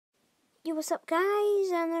Yo, what's up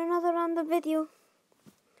guys, and another random video.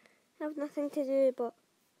 I have nothing to do, but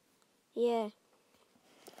yeah,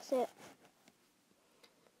 that's it.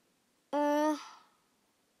 I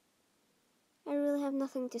really have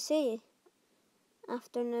nothing to say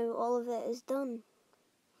after now all of it is done.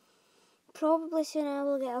 Probably soon I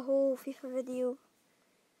will get a whole FIFA video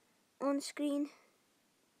on screen,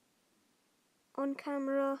 on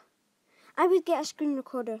camera. I would get a screen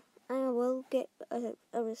recorder. I will get a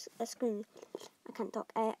screen. I can't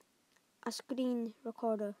talk. A screen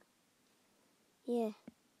recorder. Yeah,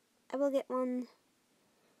 I will get one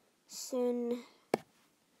soon.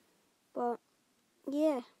 But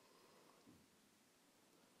yeah,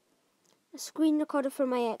 a screen recorder for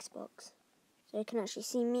my Xbox, so you can actually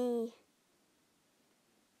see me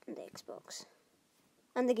and the Xbox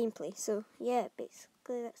and the gameplay. So yeah,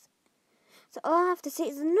 basically that's. So all I have to say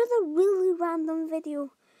is another really random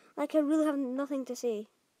video. Like I really have nothing to say.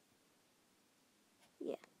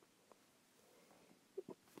 Yeah.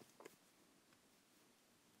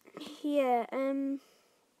 Yeah.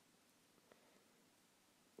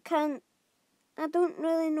 I don't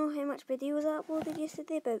really know how much videos I uploaded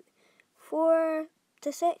yesterday. About 4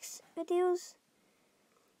 to 6 videos.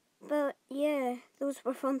 But yeah, those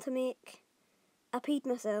were fun to make. I paid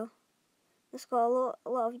myself. It's got a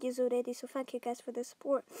lot of views already, so thank you guys for the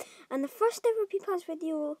support. And the first ever PPAS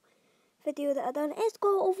video that I done, it's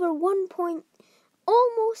got over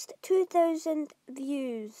almost 2,000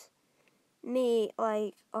 views. Mate,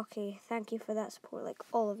 like, okay, thank you for that support, like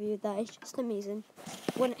all of you. That is just amazing.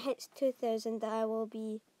 When it hits 2,000, I will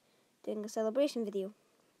be doing a celebration video.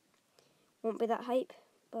 Won't be that hype,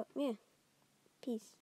 but yeah, peace.